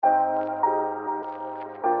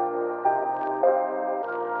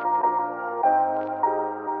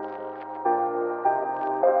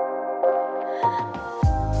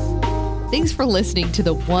Thanks for listening to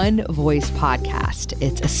the One Voice podcast.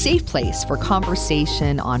 It's a safe place for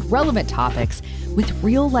conversation on relevant topics with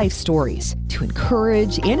real life stories to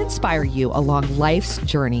encourage and inspire you along life's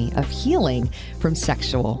journey of healing from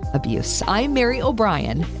sexual abuse. I'm Mary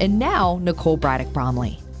O'Brien, and now Nicole Braddock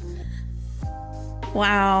Bromley.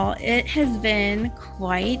 Wow, it has been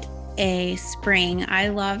quite a spring. I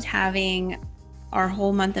loved having our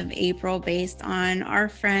whole month of April based on our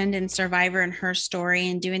friend and survivor and her story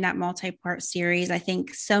and doing that multi-part series. I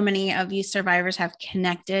think so many of you survivors have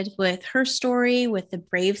connected with her story, with the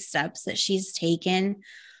brave steps that she's taken.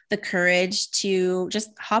 The courage to just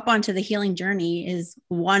hop onto the healing journey is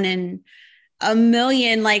one in a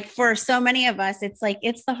million. Like for so many of us, it's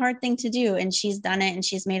the hard thing to do. And she's done it, and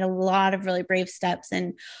she's made a lot of really brave steps.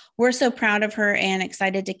 And we're so proud of her and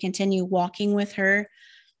excited to continue walking with her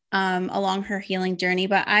along her healing journey.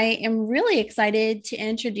 But I am really excited to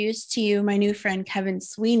introduce to you my new friend, Kevin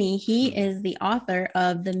Sweeney. He is the author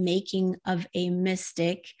of The Making of a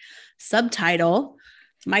Mystic, subtitle,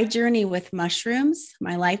 My Journey with Mushrooms,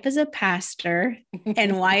 My Life as a Pastor,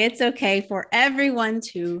 and Why It's Okay for Everyone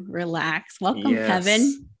to Relax. Welcome, yes.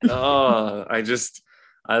 Kevin.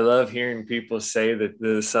 I love hearing people say that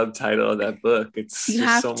the subtitle of that book. It's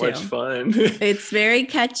just so much fun. It's very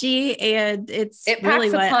catchy, and it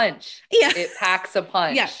really packs a punch. Yeah, it packs a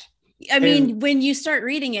punch. Yeah, I mean, when you start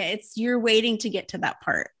reading it, you're waiting to get to that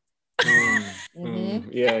part. Yeah.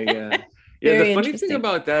 The funny thing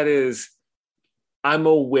about that is, I'm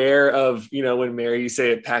aware of, when Mary, you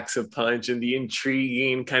say it packs a punch, and the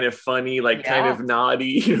intriguing, kind of funny, kind of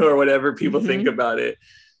naughty, or whatever people think about it.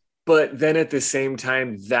 But then at the same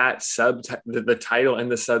time, that the title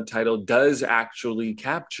and the subtitle does actually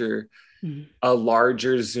capture a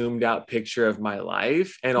larger zoomed out picture of my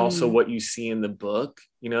life, and also what you see in the book,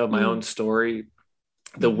 my own story,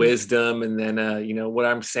 the wisdom, and then, what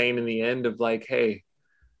I'm saying in the end of hey,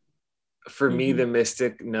 for me, the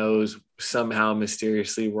mystic knows somehow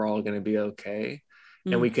mysteriously we're all going to be okay.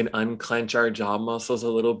 And we can unclench our jaw muscles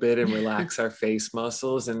a little bit and relax our face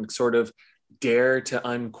muscles and sort of dare to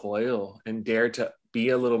uncoil and dare to be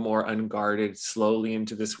a little more unguarded slowly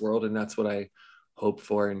into this world. And that's what I hope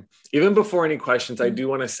for. And even before any questions, I do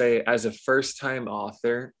want to say, as a first-time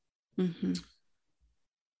author,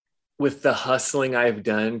 with the hustling I've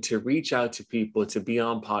done to reach out to people, to be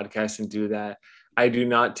on podcasts and do that, I do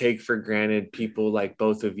not take for granted people like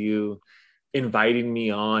both of you inviting me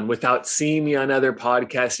on without seeing me on other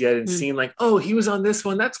podcasts yet and seeing oh, he was on this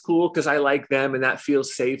one. That's cool because I like them and that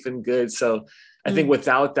feels safe and good. So I think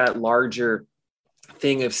without that larger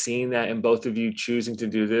thing of seeing that and both of you choosing to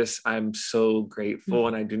do this, I'm so grateful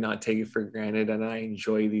and I do not take it for granted, and I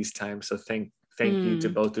enjoy these times. So thank you to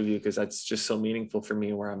both of you, because that's just so meaningful for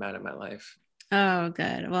me where I'm at in my life. Oh,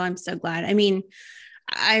 good. Well, I'm so glad. I mean,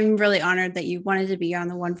 I'm really honored that you wanted to be on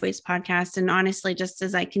the One Voice podcast. And honestly, just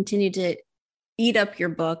as I continue to eat up your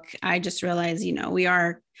book, I just realized, we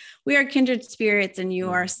are kindred spirits, and you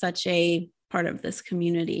are such a part of this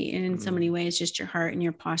community. And in so many ways, just your heart and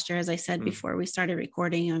your posture, as I said before we started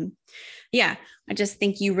recording. I just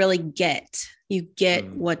think you really get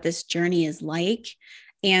what this journey is like,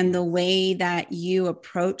 and the way that you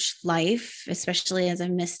approach life, especially as a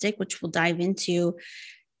mystic, which we'll dive into,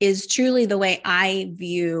 is truly the way I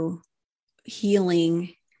view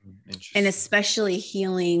healing. And especially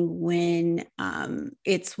healing when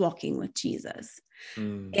it's walking with Jesus.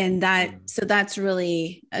 And so that's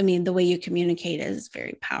really, the way you communicate is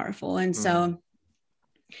very powerful. And so,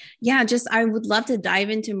 I would love to dive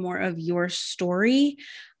into more of your story.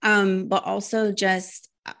 But also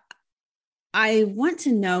I want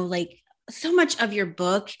to know, so much of your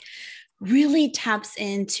book really taps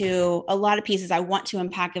into a lot of pieces I want to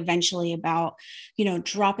unpack eventually about,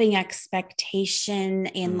 dropping expectation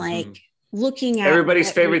and looking at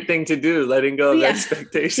everybody's favorite thing to do, letting go of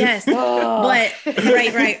expectation. Yes. But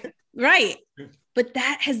right. But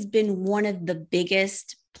that has been one of the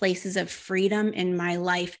biggest places of freedom in my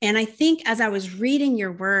life. And I think as I was reading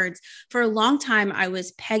your words, for a long time, I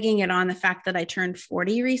was pegging it on the fact that I turned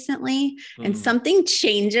 40 recently, and something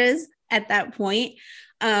changes at that point.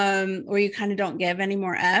 Where you kind of don't give any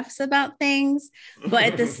more F's about things. But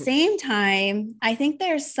at the same time, I think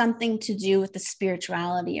there's something to do with the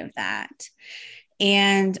spirituality of that.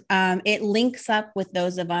 And it links up with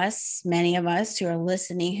those of us, many of us who are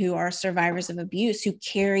listening, who are survivors of abuse, who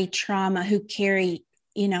carry trauma, who carry,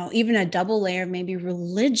 even a double layer of maybe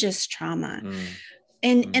religious trauma.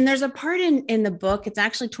 And there's a part in the book, it's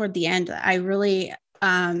actually toward the end, that I really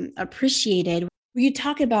appreciated, where you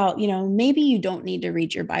talk about, maybe you don't need to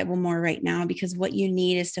read your Bible more right now, because what you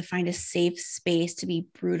need is to find a safe space to be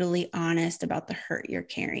brutally honest about the hurt you're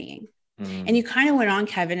carrying. And you kind of went on,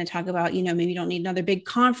 Kevin, to talk about, maybe you don't need another big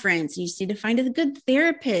conference. You just need to find a good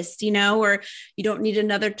therapist, or you don't need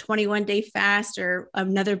another 21-day fast or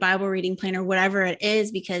another Bible reading plan or whatever it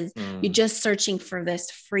is, because you're just searching for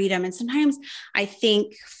this freedom. And sometimes I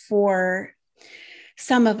think for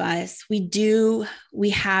some of us, we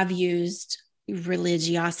have used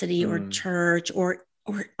religiosity or church or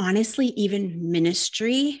honestly, even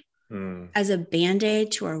ministry as a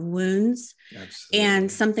Band-Aid to our wounds. Absolutely. And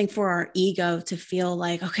something for our ego to feel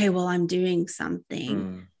like, okay, well, I'm doing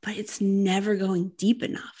something, but it's never going deep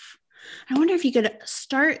enough. I wonder if you could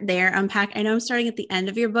start there, unpack. I know I'm starting at the end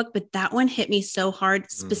of your book, but that one hit me so hard,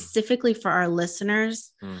 specifically for our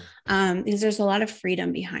listeners, because there's a lot of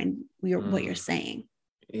freedom behind what you're saying.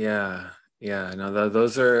 Yeah. No,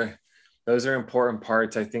 those are important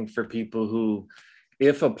parts, I think, for people who,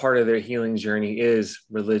 if a part of their healing journey is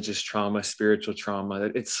religious trauma, spiritual trauma,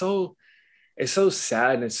 that it's so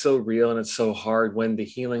sad and it's so real and it's so hard when the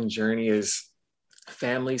healing journey is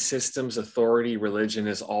family systems, authority, religion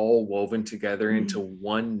is all woven together into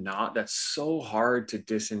one knot. That's so hard to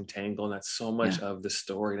disentangle. And that's so much of the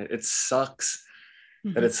story. And it sucks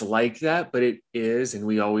that it's like that, but it is. And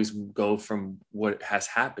we always go from what has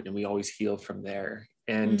happened and we always heal from there.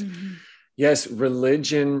 And yes,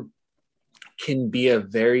 religion can be a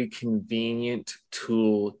very convenient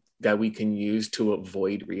tool that we can use to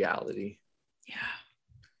avoid reality.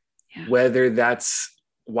 Yeah. Whether that's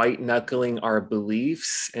white knuckling our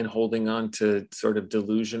beliefs and holding on to sort of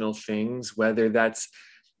delusional things, whether that's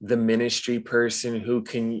the ministry person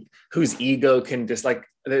whose ego can just, like,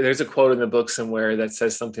 there's a quote in the book somewhere that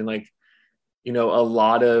says something like,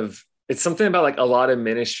 it's something about like a lot of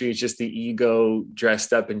ministry is just the ego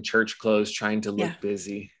dressed up in church clothes trying to look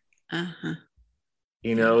busy.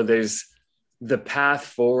 There's the path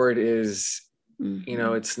forward is,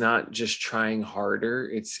 it's not just trying harder,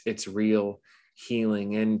 it's real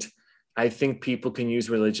healing. And I think people can use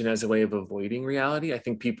religion as a way of avoiding reality. I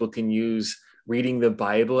think people can use reading the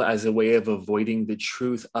Bible as a way of avoiding the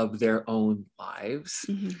truth of their own lives.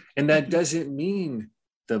 And that doesn't mean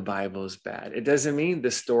the Bible is bad. It doesn't mean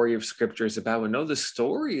the story of scripture is a bad one. No, the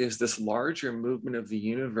story is this larger movement of the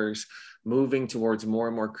universe moving towards more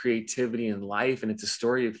and more creativity in life. And it's a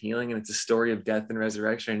story of healing and it's a story of death and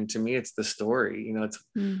resurrection. And to me, it's the story,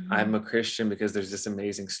 I'm a Christian because there's this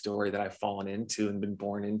amazing story that I've fallen into and been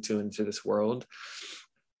born into this world.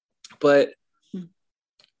 But,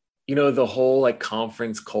 the whole like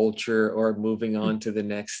conference culture or moving on to the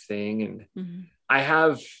next thing. And I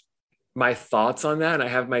have my thoughts on that. And I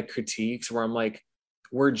have my critiques where I'm like,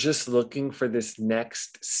 we're just looking for this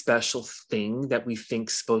next special thing that we think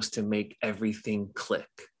is supposed to make everything click.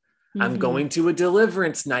 I'm going to a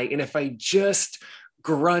deliverance night. And if I just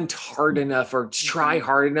grunt hard enough or try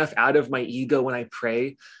hard enough out of my ego when I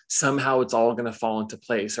pray, somehow it's all going to fall into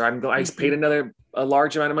place. Or I paid a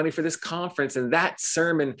large amount of money for this conference and that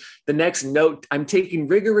sermon, the next note, I'm taking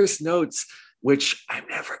rigorous notes, which I'm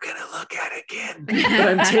never going to look at again, but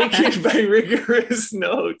I'm taking my rigorous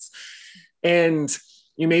notes. And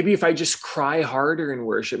maybe if I just cry harder in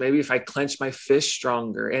worship, maybe if I clench my fist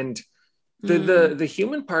stronger. And the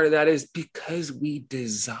human part of that is because we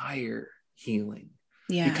desire healing,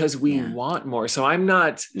 because we want more. So I'm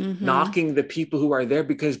not knocking the people who are there,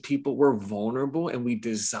 because we're vulnerable and we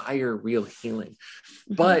desire real healing.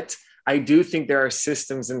 But I do think there are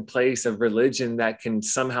systems in place of religion that can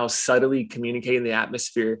somehow subtly communicate in the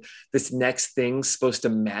atmosphere, this next thing's supposed to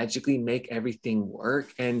magically make everything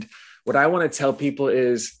work. And what I want to tell people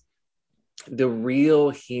is the real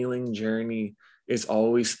healing journey is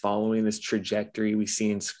always following this trajectory we see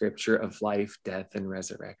in scripture of life, death, and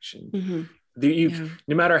resurrection.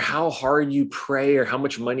 No matter how hard you pray or how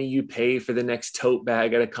much money you pay for the next tote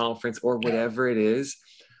bag at a conference or whatever it is,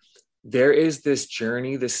 there is this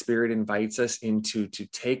journey the Spirit invites us into, to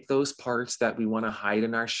take those parts that we want to hide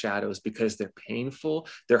in our shadows because they're painful,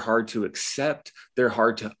 they're hard to accept, they're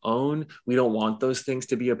hard to own. We don't want those things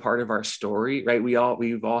to be a part of our story, right?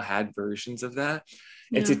 We've all had versions of that.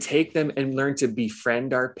 And to take them and learn to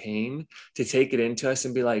befriend our pain, to take it into us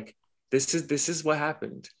and be like, this is what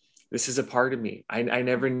happened. This is a part of me. I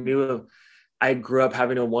never knew. I grew up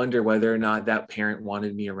having to wonder whether or not that parent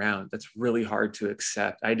wanted me around. That's really hard to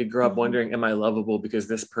accept. I had to grow up wondering, am I lovable because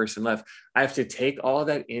this person left? I have to take all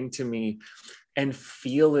that into me and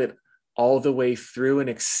feel it all the way through and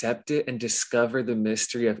accept it and discover the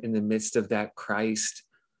mystery of, in the midst of that, Christ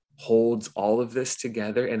holds all of this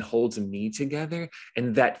together and holds me together.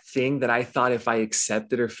 And that thing that I thought if I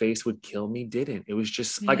accepted or faced would kill me didn't. It was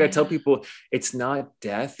just like I tell people, it's not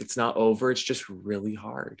death, it's not over, it's just really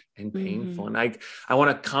hard and painful. And I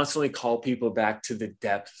want to constantly call people back to the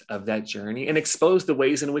depth of that journey and expose the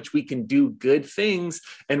ways in which we can do good things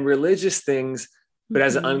and religious things, but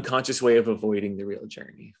as an unconscious way of avoiding the real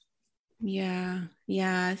journey. Yeah.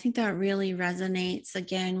 I think that really resonates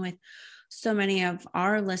again with so many of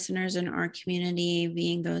our listeners in our community,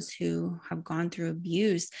 being those who have gone through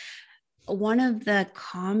abuse. One of the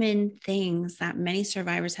common things that many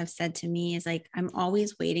survivors have said to me is like, I'm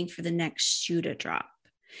always waiting for the next shoe to drop.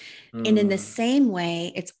 And in the same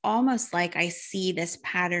way, it's almost like I see this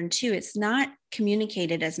pattern too. It's not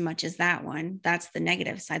communicated as much as that one. That's the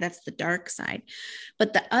negative side. That's the dark side.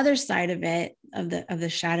 But the other side of it, of the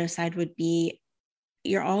shadow side, would be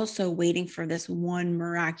you're also waiting for this one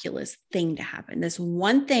miraculous thing to happen. This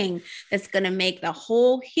one thing that's going to make the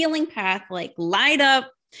whole healing path like light up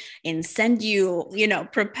and send you,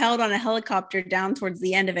 propelled on a helicopter down towards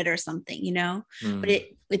the end of it or something, but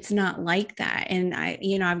it's not like that. And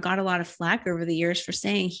I've got a lot of flack over the years for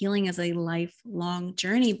saying healing is a lifelong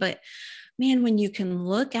journey, but man, when you can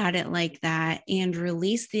look at it like that and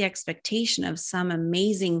release the expectation of some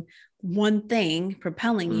amazing one thing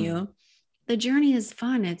propelling you, the journey is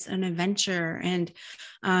fun. It's an adventure. And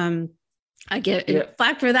I get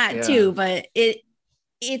flack for that too, but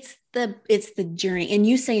it's the journey. And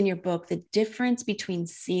you say in your book, the difference between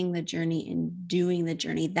seeing the journey and doing the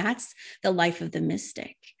journey, that's the life of the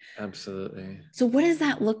mystic. Absolutely. So what does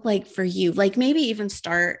that look like for you? Like maybe even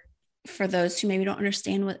start for those who maybe don't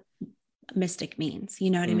understand what mystic means. You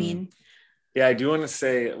know what I mean? Yeah, I do want to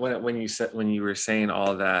say when you were saying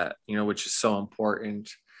all that, which is so important,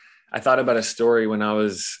 I thought about a story when I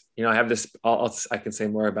was, I have this, I can say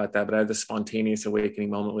more about that, but I had this spontaneous awakening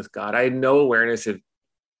moment with God. I had no awareness of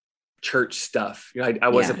church stuff. I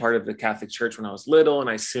was a part of the Catholic Church when I was little, and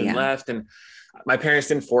I soon left, and my parents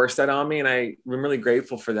didn't force that on me. And I'm really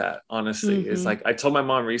grateful for that. Honestly, it's like, I told my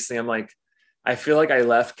mom recently, I'm like, I feel like I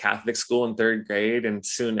left Catholic school in 3rd grade and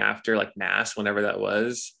soon after like mass, whenever that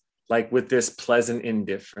was, like with this pleasant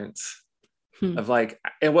indifference of like,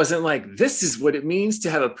 it wasn't like, this is what it means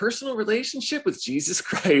to have a personal relationship with Jesus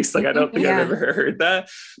Christ. Like, I don't think I've ever heard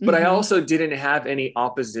that, but I also didn't have any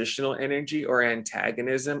oppositional energy or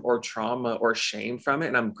antagonism or trauma or shame from it.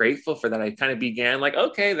 And I'm grateful for that. I kind of began like,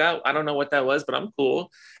 okay, I don't know what that was, but I'm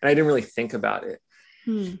cool. And I didn't really think about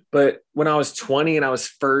it. But when I was 20 and I was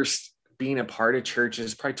first being a part of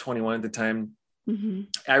churches, probably 21 at the time,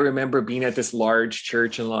 I remember being at this large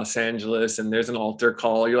church in Los Angeles, and there's an altar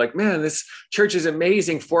call. You're like, man, this church is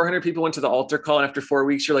amazing. 400 people went to the altar call. And after 4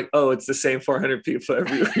 weeks, you're like, oh, it's the same 400 people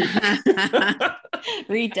every week.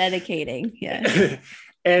 Rededicating. Yeah.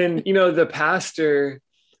 And, the pastor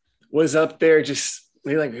was up there just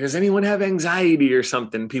like, does anyone have anxiety or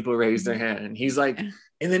something? People raised their hand. And he's like,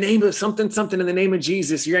 in the name of something, in the name of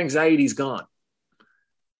Jesus, your anxiety's gone.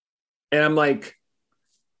 And I'm like,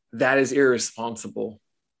 that is irresponsible.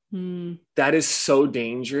 That is so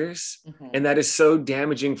dangerous. And that is so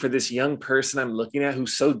damaging for this young person I'm looking at who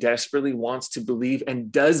so desperately wants to believe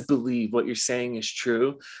and does believe what you're saying is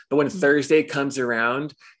true. But when Thursday comes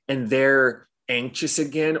around and they're anxious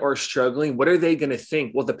again or struggling, what are they going to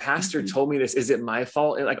think? Well, the pastor told me this. Is it my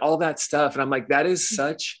fault? And like all that stuff. And I'm like, that is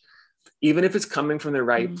such, even if it's coming from the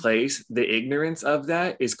right place, the ignorance of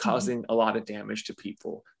that is causing a lot of damage to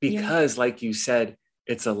people because like you said,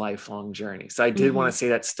 it's a lifelong journey. So I did want to say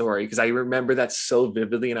that story because I remember that so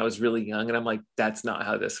vividly and I was really young and I'm like, that's not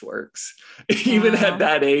how this works. Even at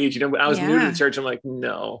that age, when I was new to the church, I'm like,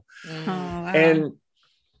 no. And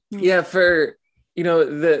for,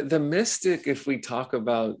 the mystic, if we talk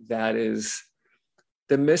about that, is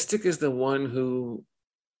the mystic is the one who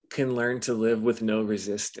can learn to live with no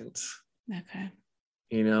resistance. Okay.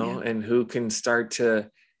 And who can start to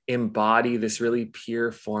embody this really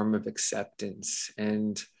pure form of acceptance.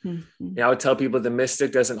 And I would tell people the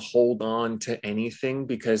mystic doesn't hold on to anything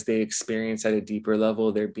because they experience at a deeper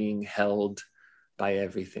level they're being held by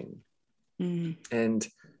everything. And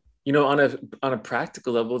on a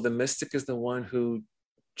practical level, the mystic is the one who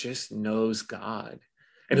just knows God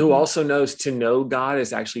and who also knows to know God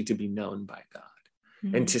is actually to be known by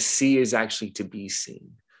God, and to see is actually to be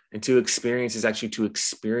seen, and to experience is actually to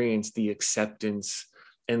experience the acceptance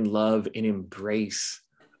and love and embrace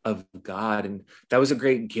of God. And that was a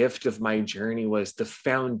great gift of my journey, was the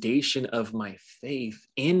foundation of my faith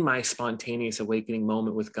in my spontaneous awakening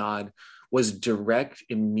moment with God was direct,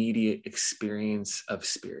 immediate experience of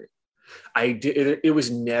spirit. I did. It was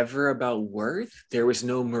never about worth. There was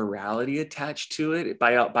no morality attached to it.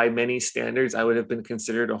 By many standards, I would have been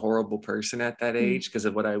considered a horrible person at that age because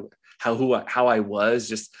of how I was,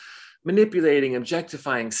 just manipulating,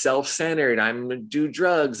 objectifying, self-centered. I'm gonna do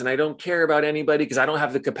drugs and I don't care about anybody because I don't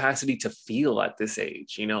have the capacity to feel at this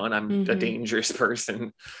age, and I'm a dangerous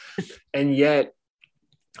person. And yet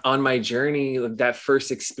on my journey, that first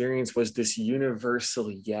experience was this universal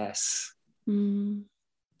yes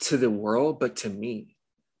to the world, but to me,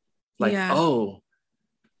 oh,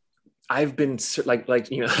 I've been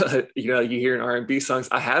you hear in R&B songs,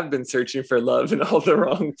 I have been searching for love in all the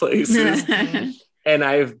wrong places.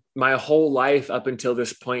 And my whole life up until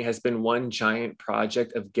this point has been one giant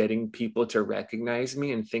project of getting people to recognize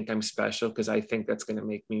me and think I'm special, because I think that's going to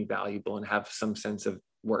make me valuable and have some sense of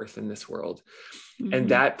worth in this world. And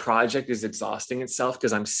that project is exhausting itself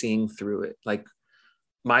because I'm seeing through it. Like,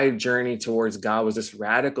 my journey towards God was this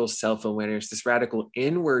radical self-awareness, this radical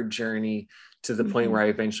inward journey, to the point where I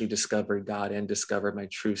eventually discovered God and discovered my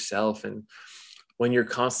true self. And when you're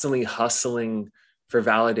constantly hustling for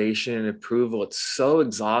validation and approval, it's so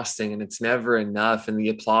exhausting and it's never enough. And the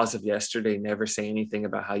applause of yesterday never say anything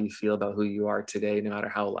about how you feel about who you are today, no matter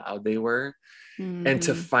how loud they were. And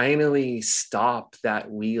to finally stop that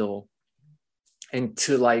wheel and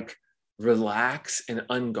to relax and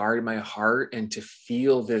unguard my heart and to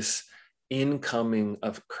feel this incoming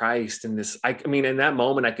of Christ and this, in that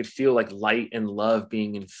moment, I could feel light and love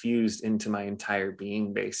being infused into my entire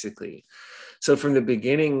being, basically. So from the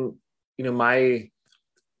beginning, my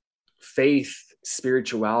faith,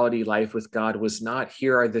 spirituality, life with God was not,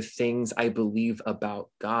 here are the things I believe about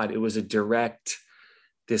God. It was a direct,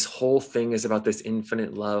 this whole thing is about this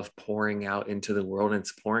infinite love pouring out into the world, and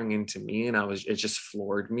it's pouring into me. And it just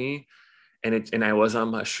floored me. And I was on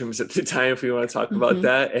mushrooms at the time, if we want to talk about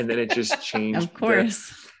that. And then it just changed. Of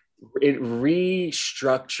course. It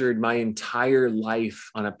restructured my entire life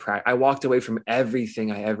on a practice. I walked away from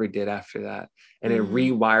everything I ever did after that. And it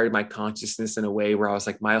rewired my consciousness in a way where I was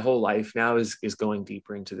like, my whole life now is going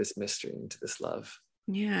deeper into this mystery, into this love.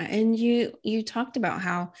 Yeah. And you talked about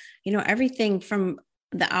how, everything from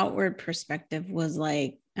the outward perspective was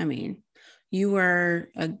you were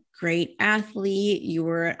a great athlete. You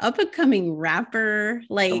were an up-and-coming rapper.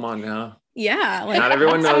 Come on now. Yeah. Not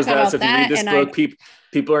everyone knows that. So if you read this book,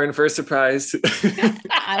 people are in for a surprise.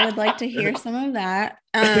 I would like to hear some of that.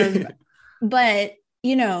 But,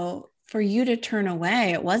 for you to turn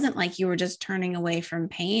away, it wasn't like you were just turning away from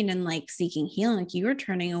pain and seeking healing. You were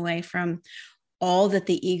turning away from all that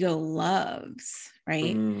the ego loves,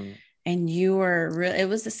 right? And it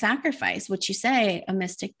was a sacrifice, which you say a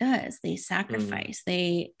mystic does. They sacrifice.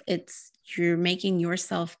 You're making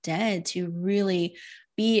yourself dead to really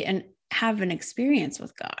be and have an experience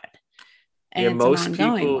with God. And it's most an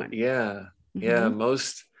ongoing people, one. Yeah.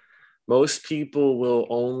 Most people will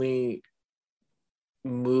only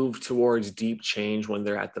move towards deep change when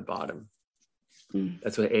they're at the bottom.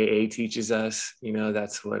 That's what AA teaches us.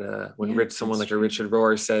 That's what someone like a Richard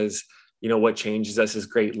Rohr says, what changes us is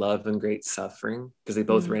great love and great suffering, because they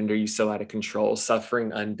both render you so out of control.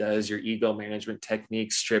 Suffering undoes your ego management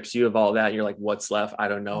technique, strips you of all that. You're like, what's left? I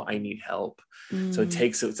don't know. I need help. So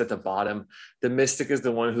it's at the bottom. The mystic is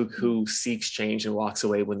the one who seeks change and walks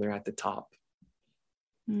away when they're at the top.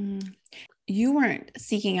 You weren't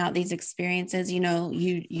seeking out these experiences.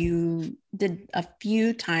 You did a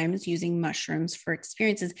few times using mushrooms for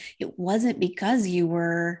experiences. It wasn't because you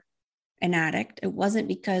were an addict. It wasn't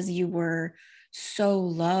because you were so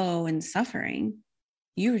low and suffering.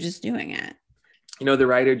 You were just doing it. The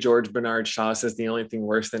writer George Bernard Shaw says the only thing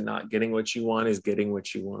worse than not getting what you want is getting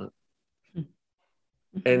what you want.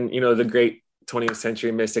 And, the great 20th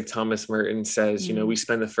century mystic Thomas Merton says, we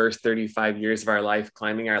spend the first 35 years of our life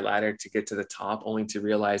climbing our ladder to get to the top, only to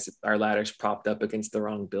realize that our ladder's propped up against the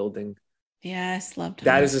wrong building. Yes, love Thomas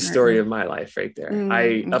that is the Merton. Story of my life right there.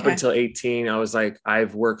 Up until 18, I was like,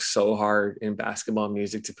 I've worked so hard in basketball and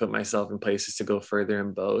music to put myself in places to go further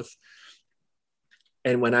in both.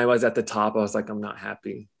 And when I was at the top, I was like, I'm not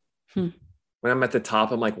happy. When I'm at the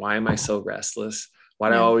top, I'm like, why am I so restless? Why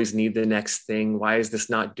do I always need the next thing? Why is this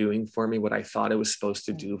not doing for me what I thought it was supposed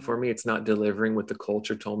to do for me? It's not delivering what the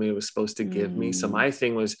culture told me it was supposed to give me. So my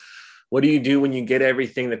thing was, what do you do when you get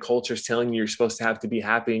everything the culture's telling you you're supposed to have to be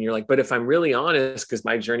happy? And you're like, but if I'm really honest, because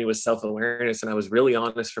my journey was self-awareness and I was really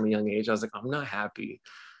honest from a young age, I was like, I'm not happy.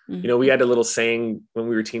 We had a little saying when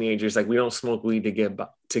we were teenagers, like, we don't smoke weed to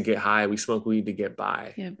get high. We smoke weed to get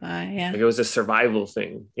by. Get by, yeah. It was a survival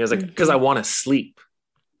thing. It was like, because I want to sleep.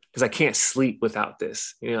 Because I can't sleep without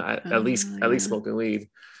this, at least smoking weed.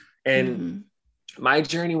 And my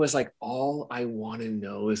journey was like, all I want to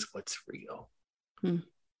know is what's real.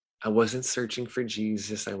 I wasn't searching for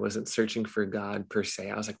Jesus. I wasn't searching for God per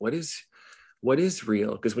se. I was like, what is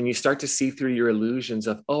real? Because when you start to see through your illusions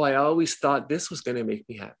of, oh, I always thought this was going to make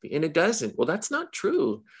me happy, and it doesn't. Well, that's not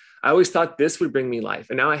true. I always thought this would bring me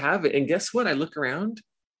life, and now I have it. And guess what? I look around,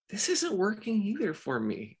 this isn't working either for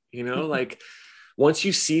me. Like once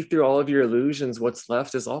you see through all of your illusions, what's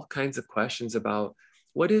left is all kinds of questions about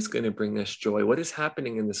what is going to bring us joy? What is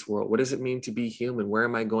happening in this world? What does it mean to be human? Where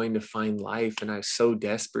am I going to find life? And I so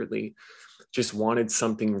desperately just wanted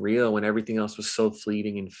something real when everything else was so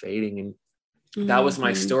fleeting and fading. And that was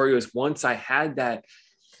my story, was once I had that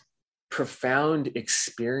profound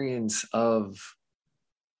experience of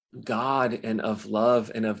God and of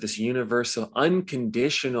love and of this universal,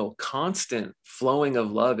 unconditional, constant flowing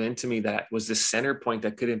of love into me that was the center point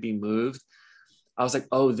that couldn't be moved. I was like,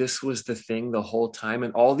 oh, this was the thing the whole time.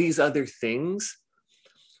 And all these other things,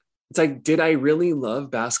 it's like, did I really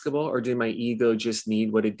love basketball, or did my ego just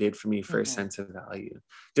need what it did for me for a sense of value?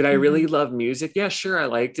 Did I really love music? Yeah, sure, I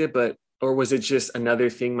liked it, or was it just another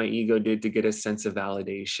thing my ego did to get a sense of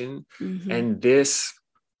validation? And this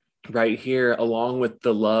right here, along with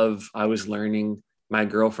the love I was learning my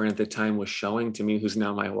girlfriend at the time was showing to me, who's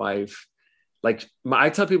now my wife. Like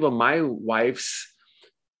I tell people, my wife's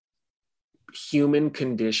human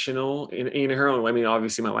conditional in her own way. I mean,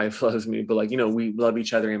 obviously my wife loves me, but like, we love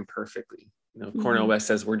each other imperfectly. Cornel West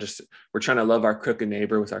says we're trying to love our crooked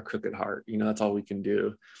neighbor with our crooked heart. That's all we can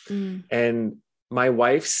do. And my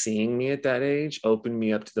wife seeing me at that age opened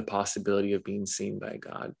me up to the possibility of being seen by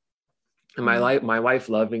God. And my wife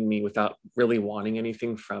loving me without really wanting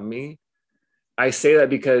anything from me. I say that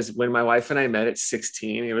because when my wife and I met at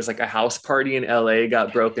 16, it was like a house party in LA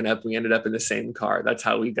got broken up. We ended up in the same car. That's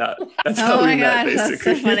how we met, basically. That's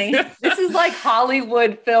so funny. This is like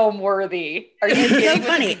Hollywood film worthy. Are you getting so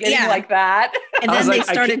funny? Yeah. Like that. And then they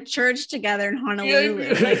started church together in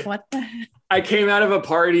Honolulu. Like, what the heck? I came out of a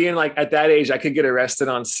party, and like at that age, I could get arrested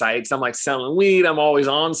on sight. So I'm like selling weed. I'm always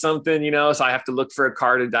on something, so I have to look for a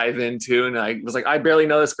car to dive into. And I was like, I barely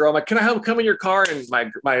know this girl. I'm like, can I come in your car? And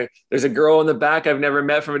my there's a girl in the back I've never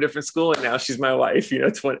met from a different school, and now she's my wife.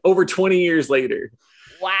 Over 20 years later.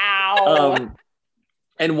 Wow.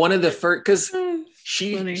 And one of the first, because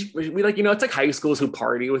we like, it's like high schools who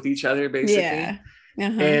party with each other basically. Yeah.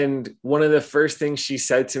 And one of the first things she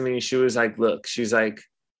said to me, she was like, look, she's like,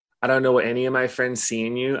 I don't know what any of my friends see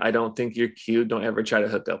in you. I don't think you're cute. Don't ever try to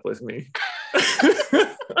hook up with me.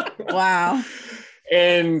 Wow.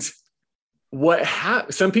 And what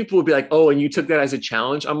happened? Some people would be like, oh, and you took that as a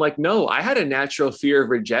challenge. I'm like, no, I had a natural fear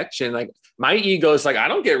of rejection. Like my ego is like, I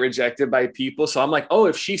don't get rejected by people. So I'm like, oh,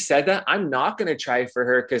 if she said that, I'm not going to try for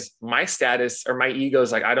her because my status or my ego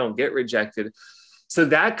is like, I don't get rejected. So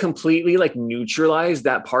that completely like neutralized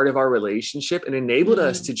that part of our relationship and enabled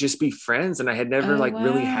us to just be friends. And I had never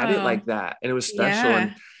really had it like that. And it was special. Yeah.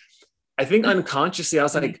 And I think unconsciously I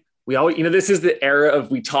was like, we always, this is the era of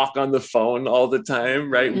we talk on the phone all the time,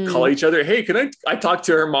 right? We call each other. Hey, I talk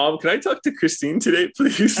to her mom. Can I talk to Christine today,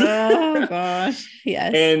 please? Oh gosh.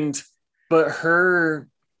 Yes. But her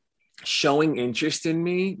showing interest in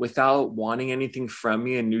me without wanting anything from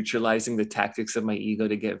me and neutralizing the tactics of my ego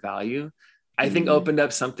to get value, I think opened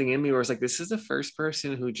up something in me where it's like, this is the first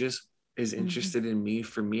person who just is interested in me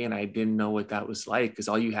for me. And I didn't know what that was like, because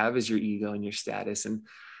all you have is your ego and your status. And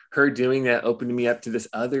her doing that opened me up to this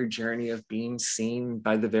other journey of being seen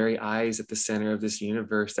by the very eyes at the center of this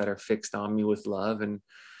universe that are fixed on me with love. And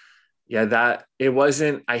yeah, that it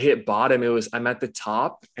wasn't, I hit bottom. It was, I'm at the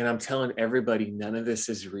top and I'm telling everybody, none of this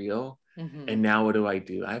is real. And now what do?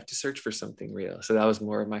 I have to search for something real. So that was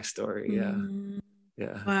more of my story. Yeah.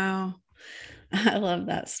 Yeah. Wow. I love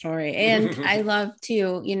that story. And I love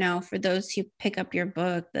too, for those who pick up your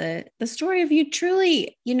book, the story of you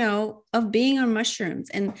truly, of being on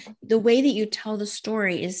mushrooms, and the way that you tell the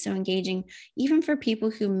story is so engaging, even for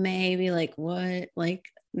people who may be like, what? Like,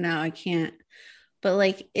 no, I can't. But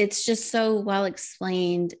like, it's just so well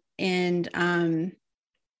explained, and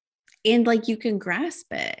like you can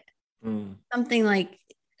grasp it. Something like,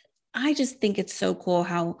 I just think it's so cool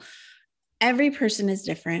how every person is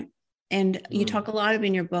different. And you talk a lot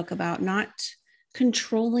in your book about not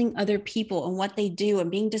controlling other people and what they do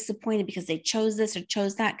and being disappointed because they chose this or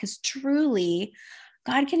chose that. Because truly,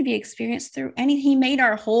 God can be experienced through anything. He made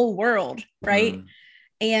our whole world, right?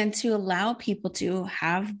 And to allow people to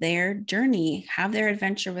have their journey, have their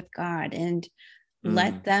adventure with God, and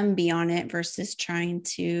let them be on it versus trying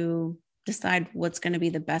to decide what's going to be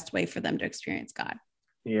the best way for them to experience God.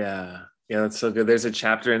 Yeah. Yeah, that's so good. There's a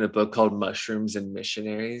chapter in the book called Mushrooms and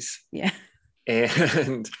Missionaries. Yeah.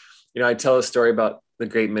 And I tell a story about the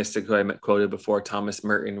great mystic who I quoted before, Thomas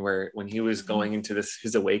Merton, where when he was going into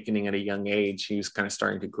his awakening at a young age, he was kind of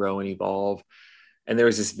starting to grow and evolve. And there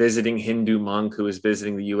was this visiting Hindu monk who was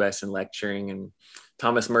visiting the US and lecturing, and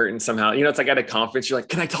Thomas Merton somehow, it's like at a conference, you're like,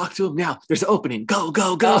 can I talk to him now? There's an opening, go,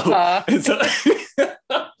 go, go.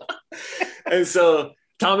 And so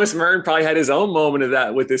Thomas Merton probably had his own moment of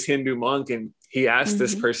that with this Hindu monk. And he asked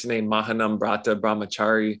this person named Mahanambrata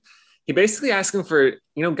Brahmachari, he basically asked him for,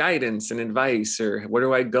 guidance and advice, or where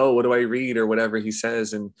do I go? What do I read? Or whatever he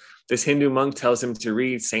says. And this Hindu monk tells him to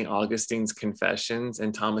read St. Augustine's Confessions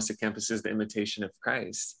and Thomas à Kempis's The Imitation of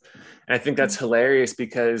Christ. And I think that's hilarious,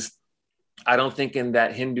 because I don't think in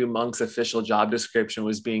that Hindu monk's official job description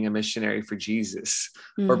was being a missionary for Jesus,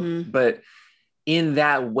 but in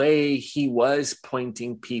that way, he was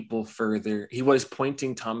pointing people further. He was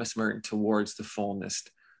pointing Thomas Merton towards the fullness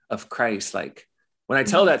of Christ. Like, when I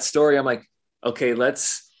tell that story, I'm like, okay,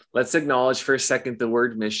 let's acknowledge for a second the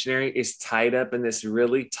word missionary is tied up in this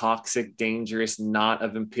really toxic, dangerous knot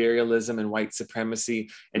of imperialism and white supremacy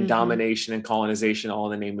and domination and colonization,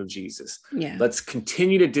 all in the name of Jesus. Yeah. Let's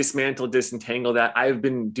continue to disentangle that. I've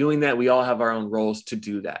been doing that. We all have our own roles to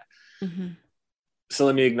do that. So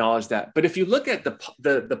let me acknowledge that. But if you look at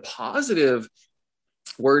the positive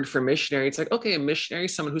word for missionary, it's like, okay, a missionary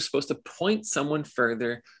is someone who's supposed to point someone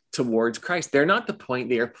further towards Christ. They're not the point,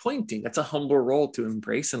 they are pointing. That's a humble role to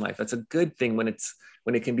embrace in life. That's a good thing when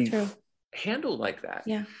it can be handled like that.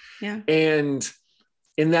 Yeah. And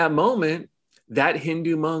in that moment, that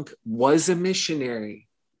Hindu monk was a missionary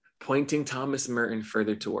pointing Thomas Merton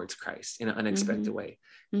further towards Christ in an unexpected way.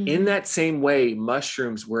 In that same way,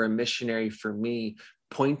 mushrooms were a missionary for me,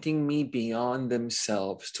 pointing me beyond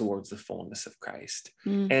themselves towards the fullness of Christ.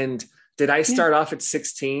 And did I start off at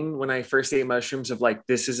 16 when I first ate mushrooms of like,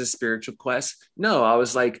 this is a spiritual quest? No, I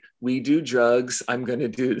was like, we do drugs. I'm going to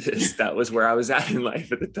do this. That was where I was at in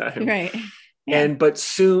life at the time. Right. Yeah.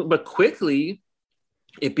 But quickly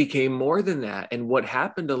it became more than that. And what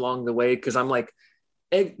happened along the way, because I'm like,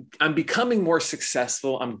 I'm becoming more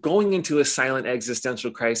successful. I'm going into a silent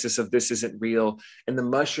existential crisis of this isn't real. And the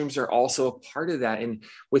mushrooms are also a part of that. And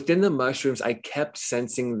within the mushrooms, I kept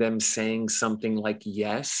sensing them saying something like,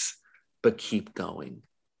 yes, but keep going.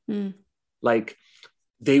 Like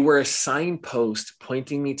they were a signpost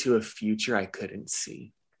pointing me to a future I couldn't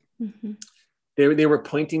see. They were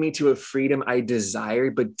pointing me to a freedom I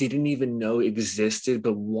desired, but didn't even know existed,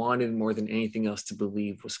 but wanted more than anything else to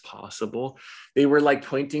believe was possible. They were like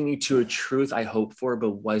pointing me to a truth I hoped for,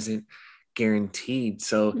 but wasn't guaranteed.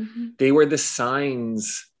 So they were the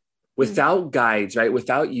signs without guides, right?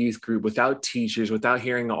 Without youth group, without teachers, without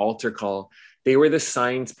hearing an altar call. They were the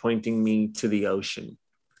signs pointing me to the ocean,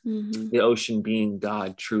 the ocean being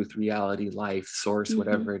God, truth, reality, life, source,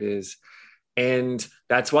 whatever it is. And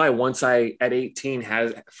that's why once I, at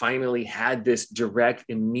 18, finally had this direct,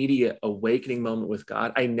 immediate awakening moment with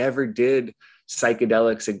God, I never did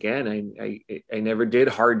psychedelics again. I never did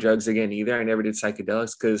hard drugs again either. I never did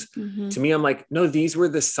psychedelics because to me, I'm like, no, these were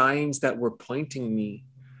the signs that were pointing me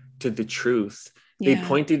to the truth. They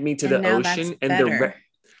pointed me to the ocean,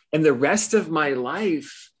 and the rest of my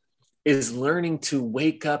life is learning to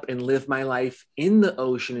wake up and live my life in the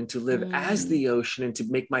ocean and to live as the ocean and to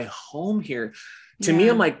make my home here. To me,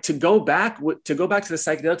 I'm like, to go back to the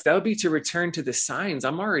psychedelics, that would be to return to the signs.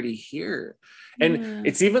 I'm already here. And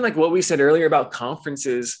it's even like what we said earlier about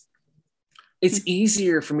conferences. It's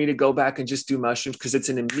easier for me to go back and just do mushrooms because it's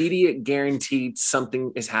an immediate guaranteed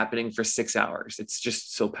something is happening for 6 hours. It's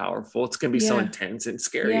just so powerful. It's going to be so intense and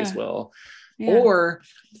scary as well. Or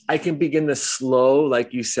I can begin the slow,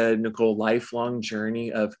 like you said, Nicole, lifelong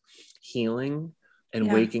journey of healing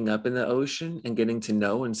and waking up in the ocean and getting to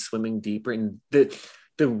know and swimming deeper. And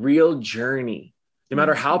the real journey, no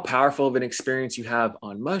matter how powerful of an experience you have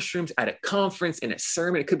on mushrooms, at a conference, in a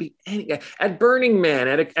sermon, it could be at Burning Man,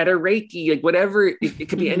 at a Reiki, like whatever, it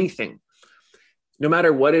could be anything. No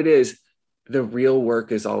matter what it is, the real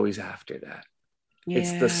work is always after that.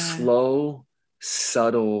 It's the slow,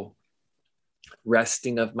 subtle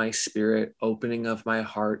resting of my spirit, opening of my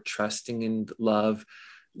heart, trusting in love,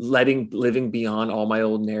 living beyond all my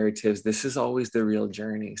old narratives. This is always the real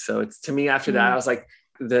journey. So it's, to me, after that, I was like,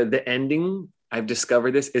 the ending, I've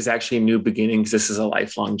discovered this is actually a new beginning. This is a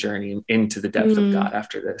lifelong journey into the depth of God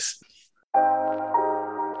after this.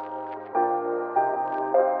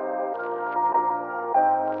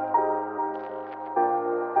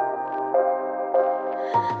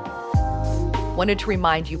 Wanted to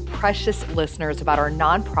remind you, precious listeners, about our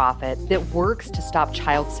nonprofit that works to stop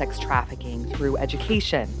child sex trafficking through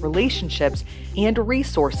education, relationships, and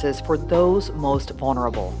resources for those most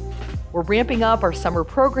vulnerable. We're ramping up our summer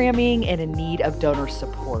programming and in need of donor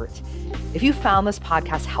support. If you found this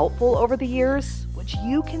podcast helpful over the years, would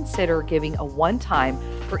you consider giving a one-time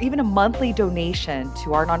or even a monthly donation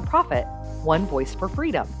to our nonprofit, One Voice for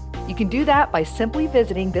Freedom? You can do that by simply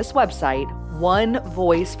visiting this website,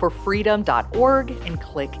 onevoiceforfreedom.org, and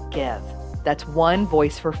click Give. That's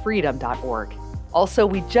onevoiceforfreedom.org. Also,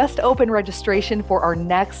 we just opened registration for our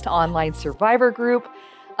next online survivor group.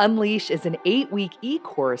 Unleash is an 8-week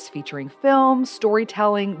e-course featuring film,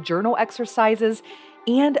 storytelling, journal exercises,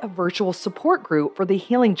 and a virtual support group for the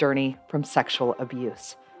healing journey from sexual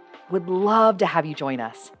abuse. Would love to have you join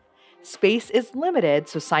us. Space is limited,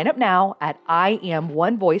 so sign up now at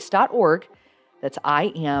iamonevoice.org. That's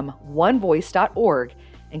iamonevoice.org,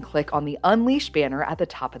 and click on the Unleash banner at the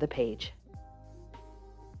top of the page.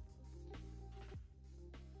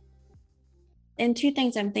 And two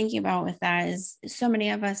things I'm thinking about with that is so many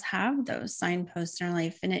of us have those signposts in our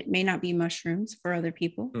life, and it may not be mushrooms for other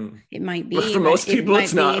people. It might be. Well, for most people,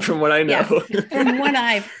 it's not, from what I know. Yeah, from what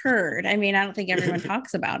I've heard. I mean, I don't think everyone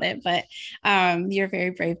talks about it, but you're very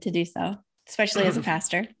brave to do so, especially as a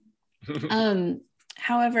pastor.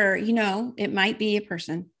 However, it might be a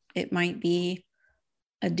person. It might be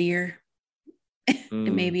a deer. It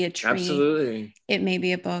may be a tree. Absolutely. It may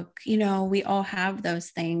be a book. We all have those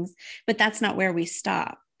things, but that's not where we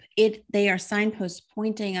stop. They are signposts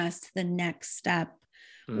pointing us to the next step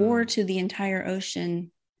or to the entire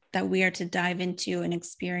ocean that we are to dive into and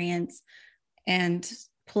experience and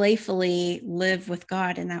playfully live with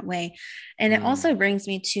God in that way. And it also brings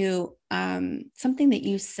me to something that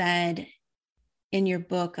you said in your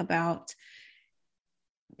book about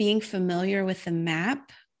being familiar with the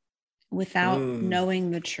map without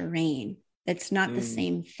knowing the terrain. It's not the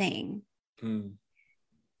same thing.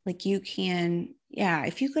 Like you can,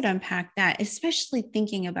 if you could unpack that, especially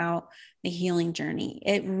thinking about the healing journey,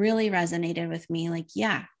 it really resonated with me. Like,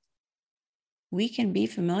 we can be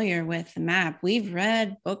familiar with the map. We've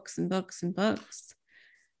read books and books and books.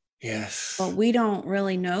 Yes. But we don't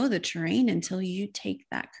really know the terrain until you take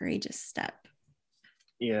that courageous step.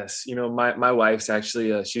 Yes. My wife's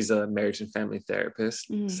actually, she's a marriage and family therapist.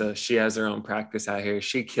 So she has her own practice out here.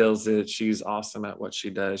 She kills it. She's awesome at what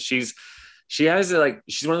she does. She's one of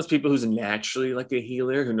those people who's naturally like a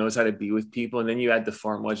healer who knows how to be with people. And then you add the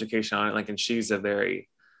formal education on it. And she's a very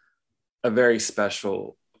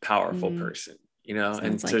special, powerful person, Sounds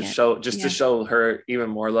and to show her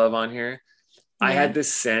even more love on here. I had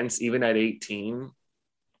this sense even at 18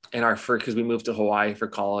 and because we moved to Hawaii for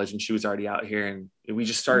college and she was already out here and we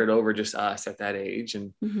just started over, just us at that age.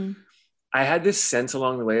 And I had this sense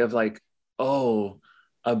along the way of like, a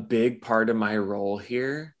big part of my role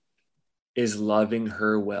here is loving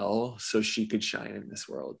her well so she could shine in this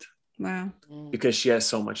world. Wow. Because she has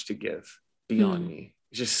so much to give beyond me.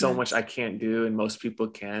 It's just so much I can't do and most people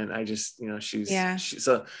can. I just,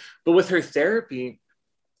 but with her therapy,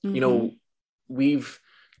 we've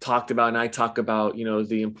talked about, and I talk about,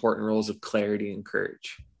 the important roles of clarity and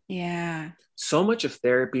courage. Yeah. So much of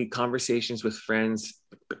therapy, conversations with friends,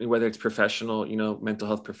 whether it's professional, mental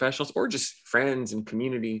health professionals, or just friends and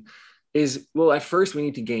community is, at first we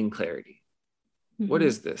need to gain clarity. What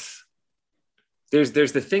is this? There's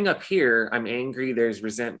the thing up here. I'm angry. There's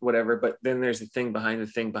resentment, whatever. But then there's the thing behind the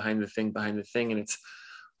thing, behind the thing, behind the thing. And it's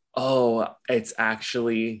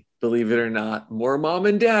actually, believe it or not, more mom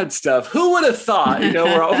and dad stuff. Who would have thought?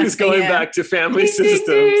 We're always going back to family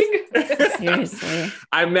systems. Seriously.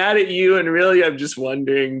 I'm mad at you. And really, I'm just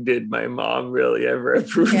wondering, did my mom really ever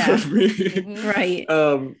approve of me? Right.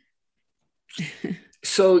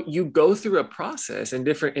 So you go through a process in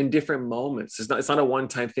different moments. It's not a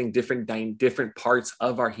one-time thing, different parts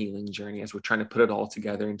of our healing journey as we're trying to put it all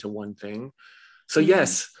together into one thing. So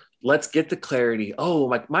yes, let's get the clarity.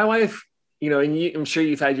 My wife, and I'm sure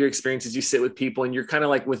you've had your experiences. You sit with people and you're kind of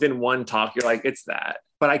like within one talk, you're like, it's that,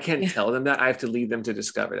 but I can't tell them that. I have to lead them to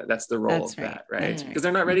discover that. That's the role of that, right? Because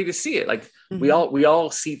they're not ready to see it. Like we all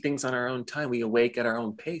see things on our own time. We awake at our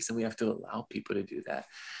own pace and we have to allow people to do that.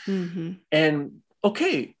 And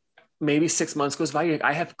okay, maybe 6 months goes by.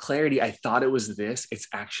 I have clarity. I thought it was this. It's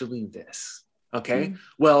actually this. Okay.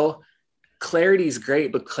 Well, clarity is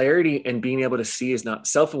great, but clarity and being able to see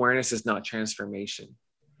self-awareness is not transformation.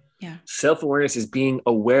 Yeah. Self-awareness is being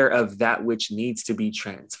aware of that which needs to be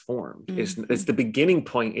transformed. It's the beginning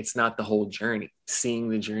point. It's not the whole journey, seeing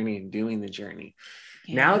the journey and doing the journey.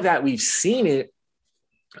 Now that we've seen it,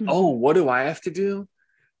 what do I have to do?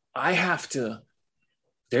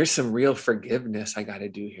 There's some real forgiveness I got to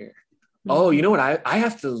do here. oh, you know what? I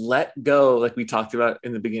have to let go, like we talked about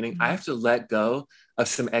in the beginning, I have to let go of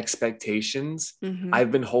some expectations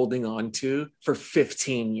I've been holding on to for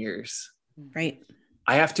 15 years. Right.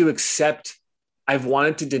 I have to accept, I've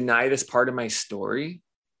wanted to deny this part of my story,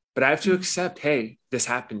 but I have to accept, hey, this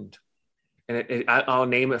happened. And I'll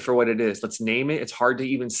name it for what it is. Let's name it. It's hard to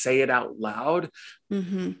even say it out loud.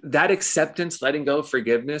 That acceptance, letting go,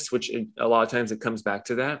 forgiveness, which a lot of times it comes back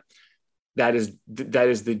to that. That is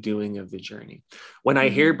the doing of the journey. When I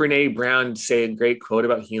hear Brene Brown say a great quote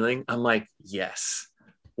about healing, I'm like, yes.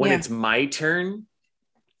 When it's my turn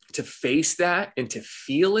to face that and to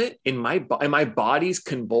feel it in my body's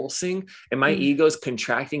convulsing and my ego's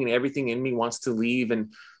contracting and everything in me wants to leave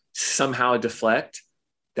and somehow deflect,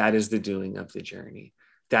 that is the doing of the journey.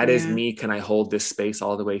 That is me. Can I hold this space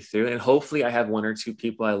all the way through? And hopefully I have one or two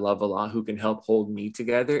people I love a lot who can help hold me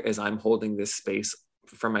together as I'm holding this space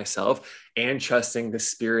for myself and trusting the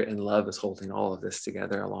spirit and love is holding all of this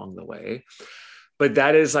together along the way. But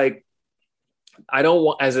that is like, I don't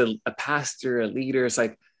want, as a pastor, a leader, it's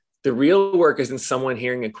like the real work isn't someone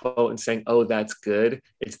hearing a quote and saying, oh, that's good.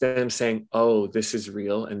 It's them saying, oh, this is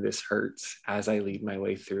real and this hurts as I lead my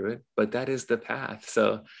way through it. But that is the path.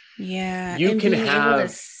 So you can being have able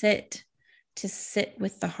to sit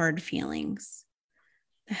with the hard feelings,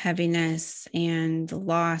 the heaviness and the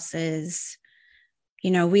losses.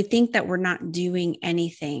 You know, we think that we're not doing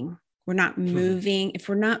anything. We're not moving. If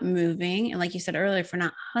we're not moving, and like you said earlier, if we're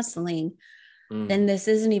not hustling, then this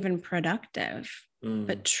isn't even productive.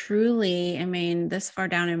 But truly, I mean, this far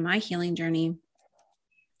down in my healing journey,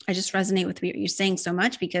 I just resonate with what you're saying so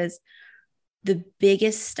much, because the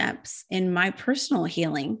biggest steps in my personal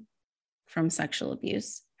healing from sexual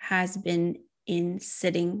abuse has been in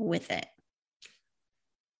sitting with it.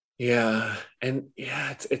 Yeah. And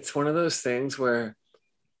it's one of those things where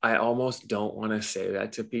I almost don't want to say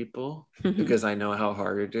that to people because I know how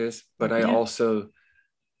hard it is, but I also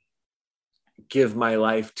give my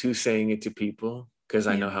life to saying it to people because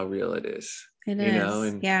I know how real it is. It you is.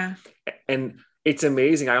 know, and it's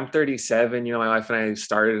amazing. I'm 37, you know, my wife and I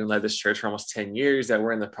started and led this church for almost 10 years that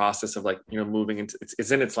we're in the process of, like, you know, moving into,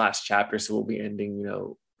 it's in its last chapter. So we'll be ending, you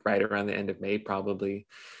know, right around the end of May, probably.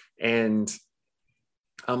 And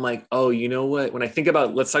I'm like, oh, you know what? When I think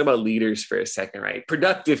about, let's talk about leaders for a second, right?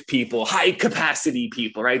 Productive people, high capacity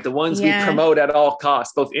people, right? The ones we promote at all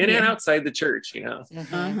costs, both in and outside the church, you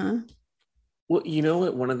know? Well, you know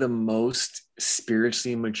what? One of the most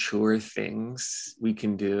spiritually mature things we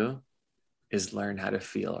can do is learn how to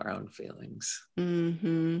feel our own feelings.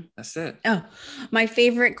 That's it. Oh, my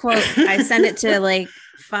favorite quote. I sent it to like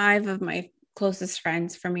 5 of my closest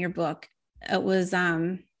friends from your book. It was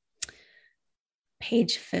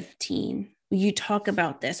page 15. You talk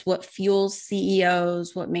about this, what fuels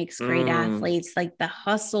CEOs, what makes great athletes, like the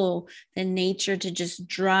hustle, the nature to just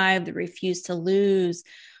drive, the refuse to lose.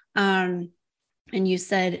 And you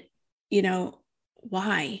said, you know,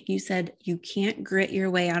 why? You said, you can't grit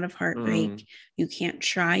your way out of heartbreak. You can't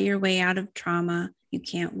try your way out of trauma. You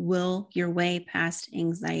can't will your way past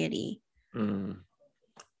anxiety. And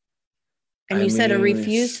you said a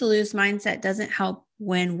refuse to lose mindset doesn't help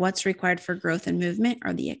when what's required for growth and movement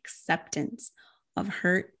are the acceptance of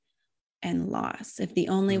hurt and loss. If the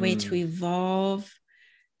only way to evolve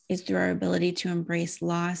is through our ability to embrace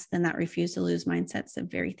loss, then that refuse to lose mindset's the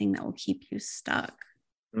very thing that will keep you stuck.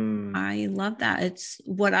 I love that. It's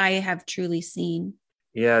what I have truly seen.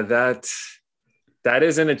 Yeah, that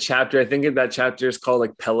is in a chapter. I think that chapter is called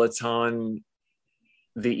like Peloton,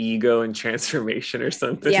 the ego and transformation or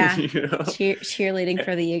something. Yeah, you know? Cheerleading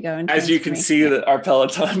for the ego. And as you can see, that our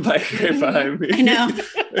Peloton bike right behind me. I know.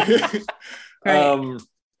 Right.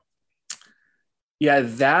 Yeah,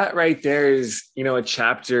 that right there is, you know, a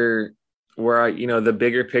chapter where, you know, the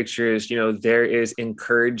bigger picture is, you know, there is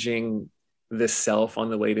encouraging the self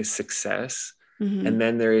on the way to success. And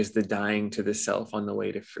then there is the dying to the self on the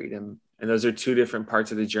way to freedom. And those are 2 different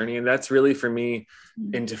parts of the journey. And that's really, for me,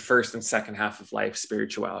 into first and second half of life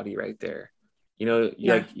spirituality right there. You know,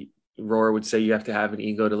 like Roar would say, you have to have an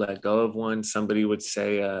ego to let go of one. Somebody would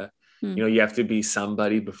say, you know, you have to be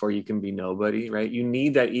somebody before you can be nobody, right? You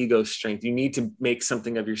need that ego strength. You need to make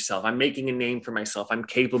something of yourself. I'm making a name for myself. I'm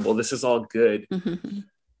capable. This is all good.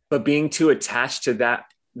 But being too attached to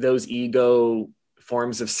those ego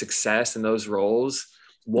forms of success and those roles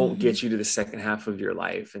won't get you to the second half of your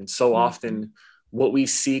life. And so often what we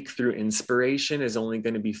seek through inspiration is only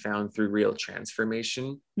going to be found through real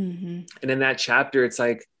transformation. And in that chapter, it's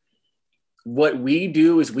like, what we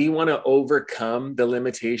do is we want to overcome the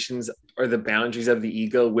limitations or the boundaries of the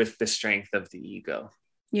ego with the strength of the ego.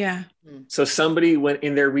 Yeah. So somebody went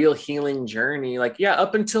in their real healing journey, like, yeah,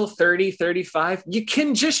 up until 30, 35, you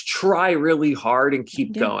can just try really hard and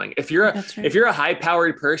keep going. If you're a high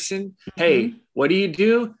powered person, hey, what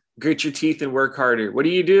do? Grit your teeth and work harder. What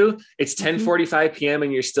do? It's 10:45 p.m.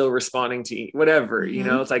 and you're still responding to whatever, you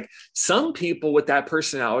know, it's like some people with that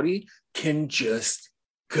personality can just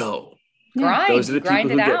go. Those are the people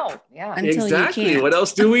who get Yeah. Exactly. What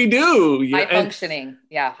else do we do? High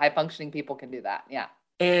functioning people can do that. Yeah.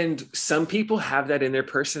 And some people have that in their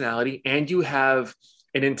personality, and you have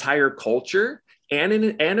an entire culture and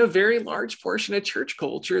a very large portion of church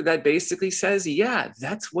culture that basically says, yeah,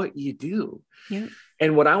 that's what you do. Yeah.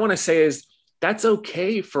 And what I want to say is that's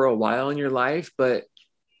okay for a while in your life, but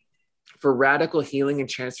for radical healing and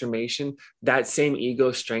transformation, that same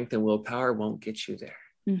ego, strength, and willpower won't get you there.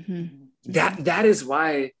 That is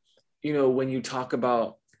why, you know, when you talk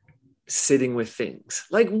about sitting with things,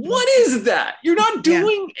 like, what is that? You're not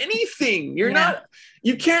doing anything.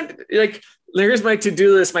 You can't, like, here's my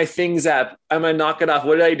to-do list, my things app. I'm gonna knock it off.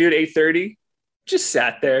 What did I do at 8:30? Just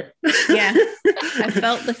sat there. Yeah. I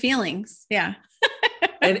felt the feelings. Yeah.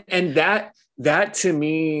 and that to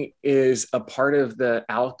me is a part of the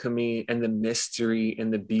alchemy and the mystery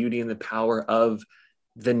and the beauty and the power of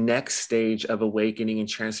the next stage of awakening and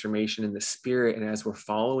transformation in the spirit. And as we're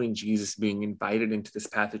following Jesus, being invited into this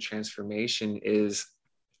path of transformation, is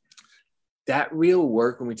that real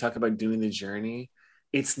work. When we talk about doing the journey,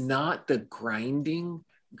 it's not the grinding,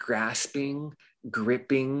 grasping,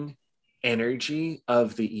 gripping energy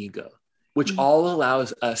of the ego, which all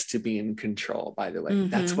allows us to be in control, by the way.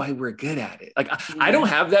 That's why we're good at it. Like, I don't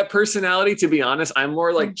have that personality, to be honest. I'm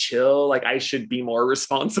more like chill. Like, I should be more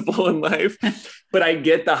responsible in life, but I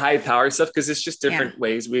get the high power stuff because it's just different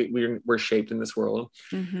ways we're shaped in this world.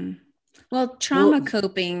 Well, trauma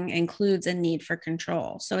coping includes a need for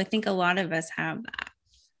control. So I think a lot of us have that.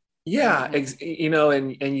 Yeah, you know,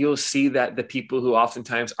 and you'll see that the people who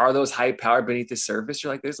oftentimes are those high power beneath the surface,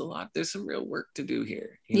 you're like, there's some real work to do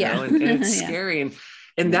here, you know, and it's scary.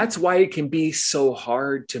 And that's why it can be so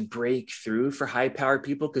hard to break through for high powered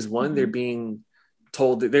people. Because one, they're being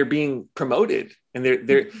told that they're being promoted, and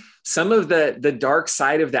they're some of the dark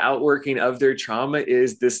side of the outworking of their trauma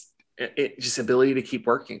is this just ability to keep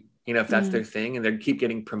working, you know, if that's their thing, and they keep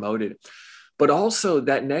getting promoted. But also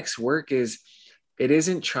that next work is, it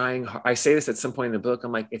isn't trying. I say this at some point in the book.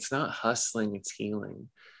 I'm like, it's not hustling, it's healing.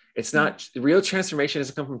 It's not real transformation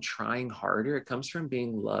doesn't come from trying harder. It comes from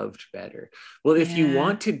being loved better. Well, if you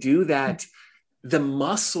want to do that, the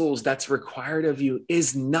muscles that's required of you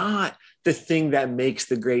is not the thing that makes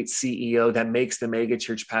the great CEO, that makes the mega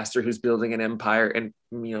church pastor who's building an empire and,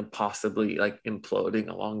 you know, possibly like imploding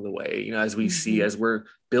along the way, you know, as we see, as we're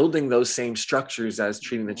building those same structures, as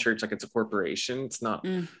treating the church like it's a corporation. It's not.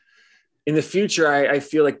 In the future, I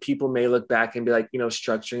feel like people may look back and be like, you know,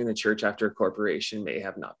 structuring the church after a corporation may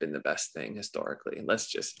have not been the best thing historically. And let's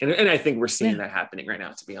just, and I think we're seeing that happening right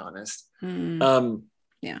now, to be honest.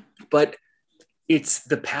 But it's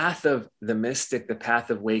the path of the mystic, the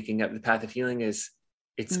path of waking up, the path of healing it's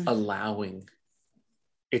allowing,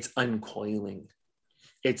 it's uncoiling,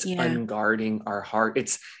 it's unguarding our heart.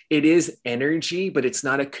 It is energy, but it's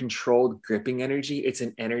not a controlled gripping energy. It's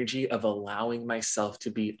an energy of allowing myself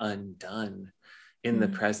to be undone in the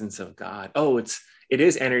presence of God. It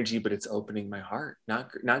is energy, but it's opening my heart,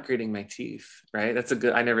 not gritting my teeth, right?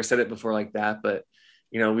 I never said it before like that, but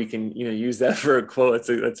you know, we can, you know, use that for a quote.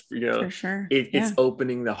 That's you know, for sure. It's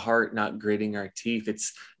opening the heart, not gritting our teeth.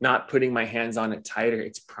 It's not putting my hands on it tighter.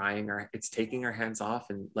 It's taking our hands off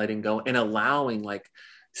and letting go and allowing. Like,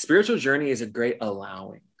 spiritual journey is a great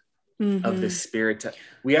allowing of the spirit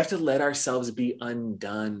we have to let ourselves be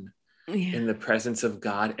undone in the presence of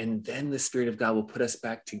God. And then the Spirit of God will put us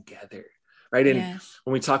back together. Right. And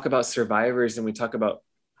when we talk about survivors and we talk about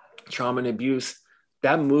trauma and abuse,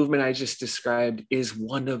 that movement I just described is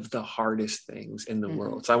one of the hardest things in the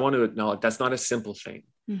world. So I want to acknowledge that's not a simple thing.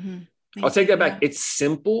 I'll take that back. It's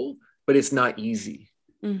simple, but it's not easy.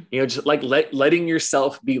 You know, just like letting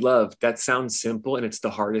yourself be loved. That sounds simple, and it's the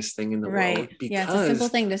hardest thing in the world. Because it's a simple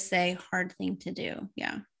thing to say, hard thing to do.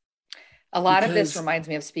 Yeah. A lot of this reminds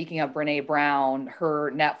me of, speaking of Brené Brown,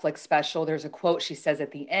 her Netflix special. There's a quote she says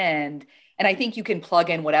at the end, and I think you can plug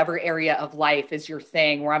in whatever area of life is your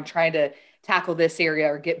thing, where I'm trying to tackle this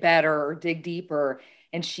area or get better or dig deeper.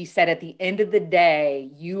 And she said, at the end of the day,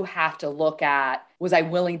 you have to look at, was I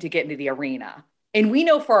willing to get into the arena? And we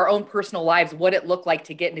know for our own personal lives what it looked like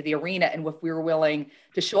to get into the arena and if we were willing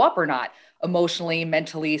to show up or not, emotionally,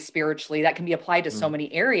 mentally, spiritually. That can be applied to so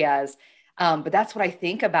many areas. But that's what I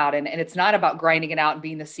think about. And it's not about grinding it out and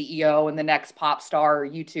being the CEO and the next pop star or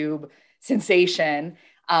YouTube sensation.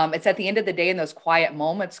 It's at the end of the day in those quiet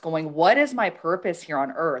moments going, what is my purpose here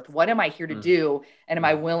on earth? What am I here to do? And am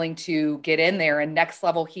I willing to get in there and next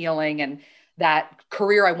level healing and that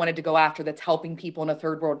career I wanted to go after that's helping people in a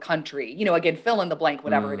third world country, again, fill in the blank,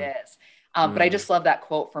 whatever it is. But I just love that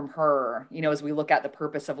quote from her, as we look at the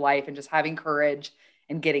purpose of life and just having courage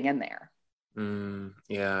and getting in there.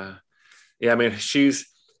 Yeah. I mean, she's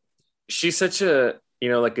such a,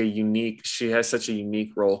 she has such a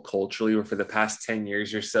unique role culturally where for the past 10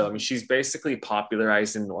 years or so, I mean, she's basically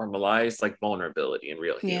popularized and normalized like vulnerability and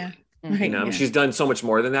real healing. Yeah. She's done so much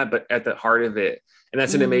more than that, but at the heart of it, and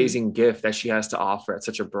that's an amazing gift that she has to offer at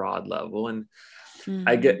such a broad level. And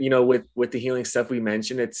I get, with the healing stuff we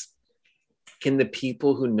mentioned, can the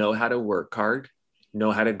people who know how to work hard,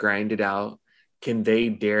 know how to grind it out, can they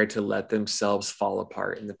dare to let themselves fall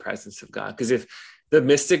apart in the presence of God? Because if the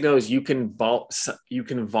mystic knows you can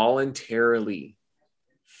voluntarily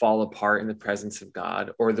fall apart in the presence of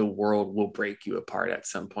God, or the world will break you apart at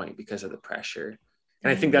some point because of the pressure.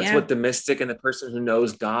 And I think that's what the mystic and the person who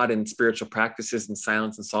knows God and spiritual practices and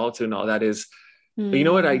silence and solitude and all that is. But you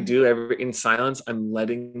know what I do in silence? I'm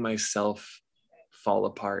letting myself fall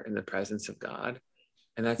apart in the presence of God.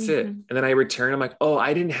 And that's it. And then I return. I'm like, oh,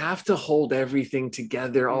 I didn't have to hold everything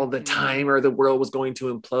together all the time, or the world was going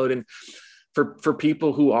to implode. And for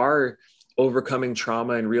people who are overcoming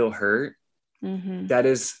trauma and real hurt, that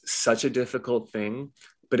is such a difficult thing,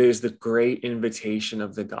 but it is the great invitation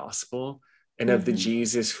of the gospel and of the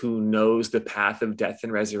Jesus who knows the path of death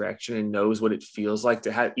and resurrection and knows what it feels like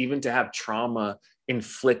to have trauma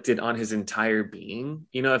inflicted on his entire being.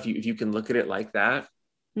 If you can look at it like that.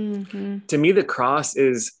 To me, the cross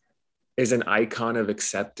is an icon of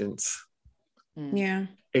acceptance. Yeah.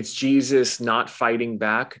 It's Jesus not fighting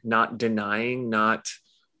back, not denying, not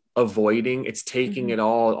avoiding. It's taking it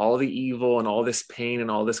all the evil and all this pain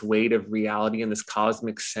and all this weight of reality and this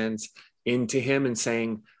cosmic sense into him and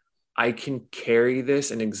saying, I can carry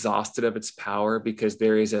this and exhaust it of its power because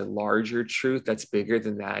there is a larger truth that's bigger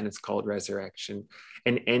than that. And it's called resurrection.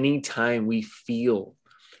 And anytime we feel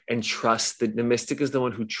and trust the mystic is the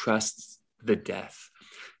one who trusts the death.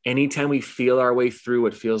 Anytime we feel our way through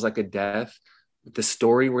what feels like a death, the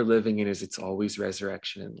story we're living in is it's always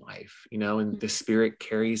resurrection and life, and the spirit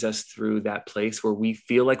carries us through that place where we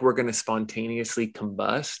feel like we're going to spontaneously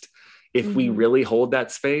combust if we really hold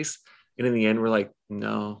that space. And in the end, we're like,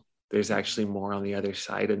 no, there's actually more on the other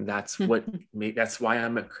side. And that's that's why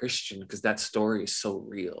I'm a Christian, because that story is so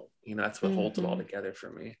real. That's what holds it all together for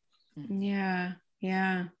me. Yeah.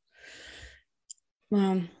 Yeah.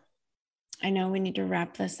 Well, I know we need to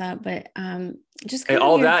wrap this up, but just and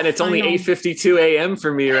all that, and it's only 8:52 a.m.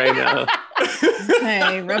 for me right now.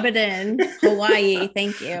 Okay, rub it in. Hawaii,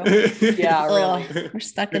 thank you. Yeah, really. We're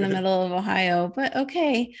stuck in the middle of Ohio, but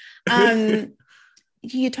okay.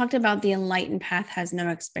 You talked about the enlightened path has no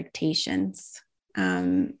expectations.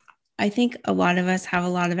 I think a lot of us have a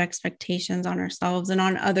lot of expectations on ourselves and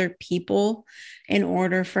on other people in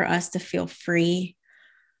order for us to feel free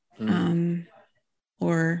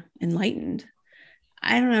or enlightened.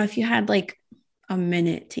 I don't know if you had like a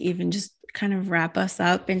minute to even just kind of wrap us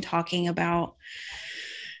up in talking about,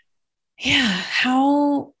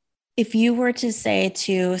 how, if you were to say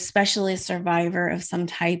to especially a survivor of some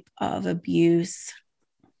type of abuse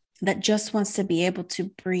that just wants to be able to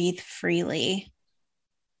breathe freely,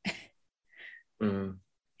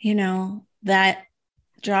 that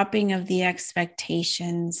dropping of the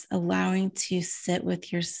expectations, allowing to sit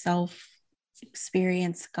with yourself,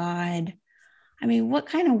 experience God. I mean, what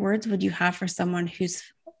kind of words would you have for someone who's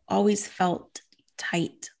always felt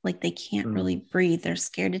tight, like they can't really breathe? They're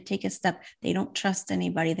scared to take a step. They don't trust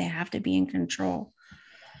anybody. They have to be in control.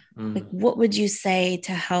 Like, what would you say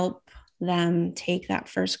to help them take that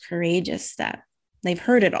first courageous step? They've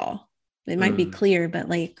heard it all. It might be clear, but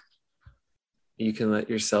like, you can let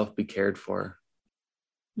yourself be cared for.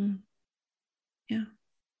 Yeah.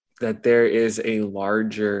 That there is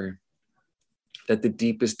that the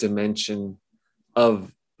deepest dimension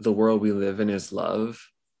of the world we live in is love.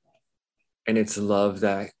 And it's love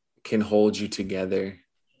that can hold you together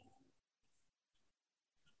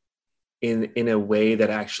in a way that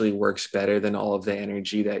actually works better than all of the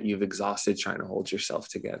energy that you've exhausted trying to hold yourself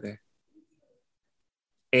together.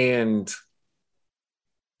 And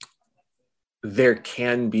there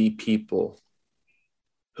can be people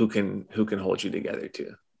who can hold you together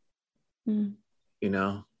too.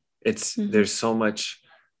 There's so much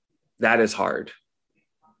that is hard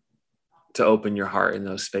to open your heart in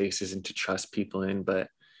those spaces and to trust people in. But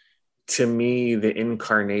to me, the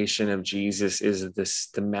incarnation of Jesus is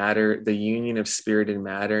the union of spirit and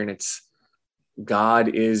matter. And it's God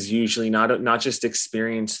is usually not just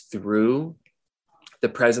experienced through the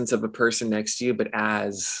presence of a person next to you, but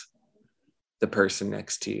as the person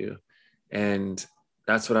next to you. And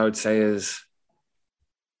that's what I would say is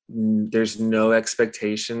there's no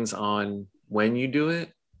expectations on when you do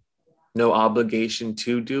it, no obligation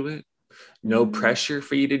to do it, no pressure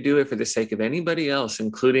for you to do it for the sake of anybody else,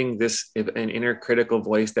 including an inner critical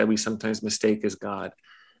voice that we sometimes mistake as God.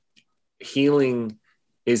 Healing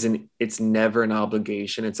it's never an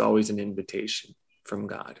obligation. It's always an invitation from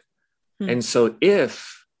God. And so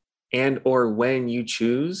if and or when you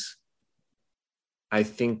choose, I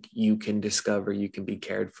think you can discover you can be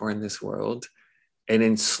cared for in this world, and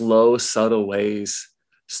in slow, subtle ways,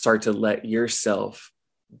 start to let yourself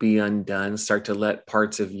be undone, start to let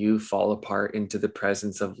parts of you fall apart into the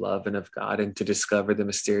presence of love and of God, and to discover the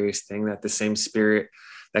mysterious thing that the same Spirit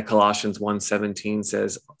that Colossians 1:17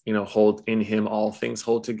 says, hold in him all things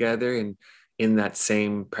hold together. And in that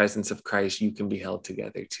same presence of Christ, you can be held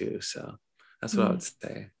together too. So that's what I would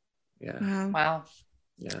say. Yeah. Wow.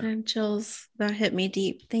 Yeah. And chills. That hit me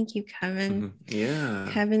deep. Thank you, Kevin. Yeah.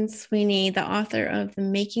 Kevin Sweeney, the author of The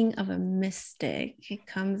Making of a Mystic. It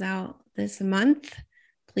comes out this month.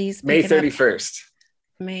 Please May 31st.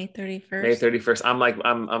 May 31st. May 31st.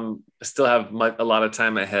 I'm still have a lot of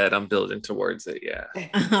time ahead. I'm building towards it. Yeah.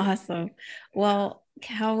 Awesome. Well,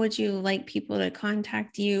 how would you like people to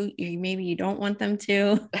contact you? Maybe you don't want them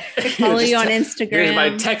to follow you on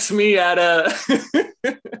Instagram. Text me at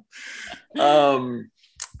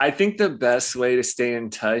I think the best way to stay in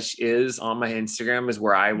touch is on my Instagram, is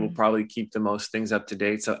where I will probably keep the most things up to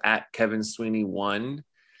date. So at Kevin Sweeney 1.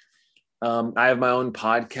 I have my own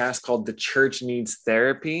podcast called The Church Needs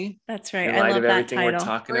Therapy. That's right. In light of everything we're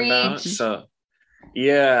talking about. So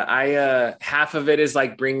yeah, I half of it is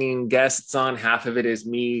like bringing guests on, half of it is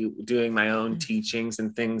me doing my own teachings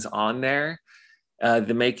and things on there.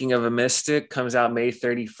 The Making of a Mystic comes out May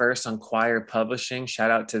 31st on Choir Publishing.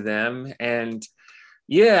 Shout out to them. And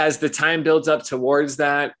yeah, as the time builds up towards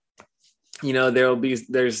that,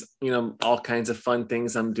 there's all kinds of fun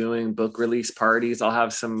things I'm doing, book release parties. I'll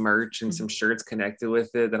have some merch and some shirts connected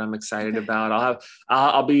with it that I'm excited about.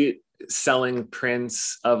 I'll be selling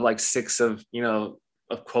prints of like 6 of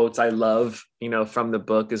quotes I love, from the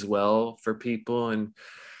book as well for people. And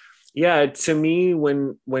yeah, to me,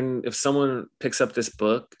 if someone picks up this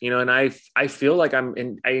book, and I feel like I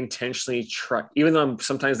intentionally try, even though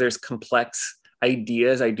sometimes there's complex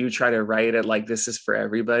ideas, I do try to write it like this is for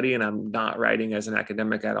everybody, and I'm not writing as an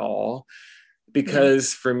academic at all,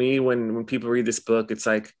 because for me, when people read this book, it's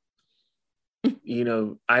like, you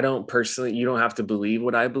don't have to believe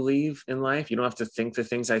what I believe in life. You don't have to think the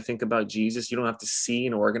things I think about Jesus. You don't have to see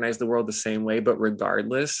and organize the world the same way, but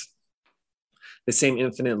regardless, the same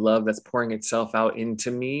infinite love that's pouring itself out into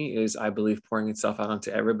me is, I believe, pouring itself out onto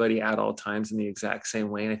everybody at all times in the exact same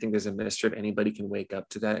way. And I think there's a mystery of anybody can wake up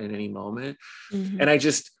to that in any moment.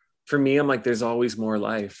 And for me, I'm like, there's always more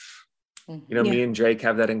life. Me and Drake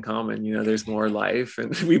have that in common. There's more life,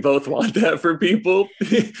 and we both want that for people.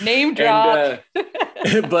 Name drop.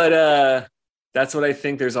 But that's what I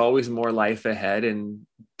think. There's always more life ahead, and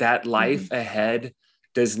that life ahead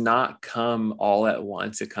does not come all at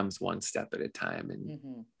once. It comes one step at a time.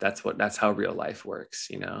 And that's how real life works,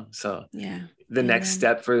 So the next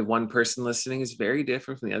step for one person listening is very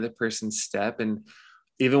different from the other person's step. And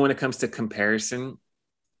even when it comes to comparison,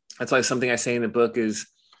 that's why something I say in the book is,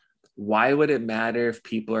 why would it matter if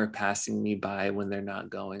people are passing me by when they're not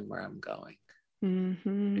going where I'm going?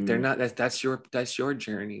 They're not, that's your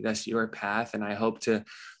journey. That's your path. And I hope to,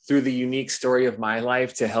 through the unique story of my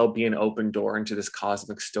life, to help be an open door into this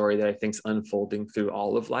cosmic story that I think is unfolding through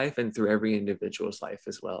all of life and through every individual's life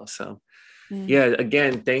as well. So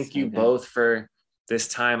again, thank you both for this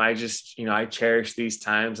time. I just, I cherish these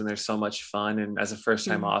times, and they're so much fun. And as a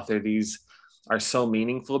first-time author, these are so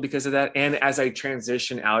meaningful because of that. And as I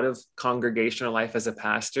transition out of congregational life as a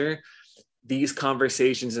pastor, these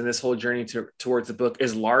conversations and this whole journey towards the book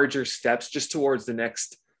is larger steps just towards the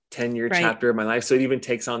next 10-year chapter of my life. So it even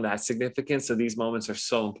takes on that significance. So these moments are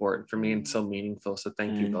so important for me and so meaningful. So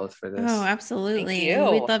thank you both for this. Oh, absolutely.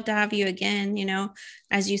 We'd love to have you again,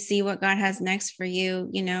 as you see what God has next for you,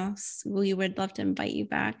 we would love to invite you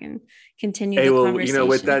back and continue the conversation.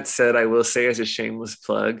 With that said, I will say, as a shameless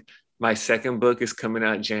plug, my second book is coming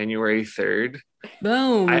out January 3rd.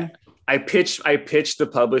 Boom. I pitched the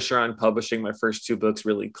publisher on publishing my first 2 books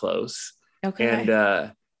really close. Okay. And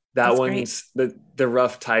that That's one's the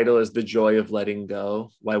rough title is The Joy of Letting Go,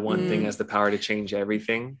 Why One Thing Has the Power to Change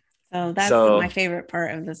Everything. So that's my favorite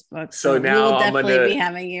part of this book. So now we'll definitely be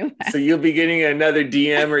having you back. So you'll be getting another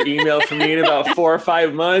DM or email from me in about 4 or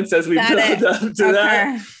 5 months as we build up to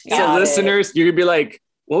that. So listeners, you're gonna be like,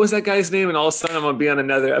 what was that guy's name? And all of a sudden I'm gonna be on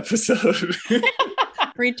another episode.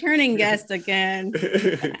 Returning guest again.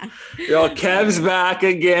 Yo, Kev's back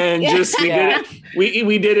again. Just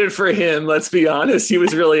we did it for him. Let's be honest. He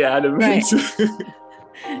was really adamant. Right.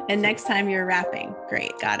 And next time you're rapping.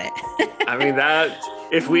 Great. Got it. I mean, that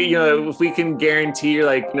if we can guarantee you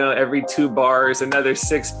every 2 bars, another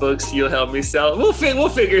 6 books you'll help me sell. We'll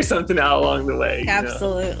figure something out along the way.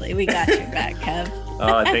 Absolutely. We got your back, Kev.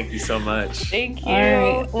 Oh, thank you so much. Thank you.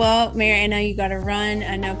 All right. Well, Mary, I know you got to run.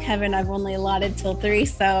 I know, Kevin, I've only allotted till 3,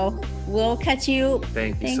 so we'll catch you.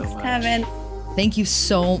 Thanks so much. Kevin. Thank you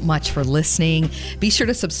so much for listening. Be sure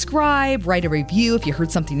to subscribe, write a review if you heard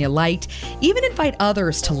something you liked, even invite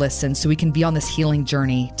others to listen so we can be on this healing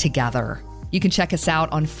journey together. You can check us out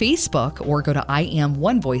on Facebook or go to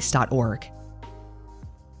iamonevoice.org.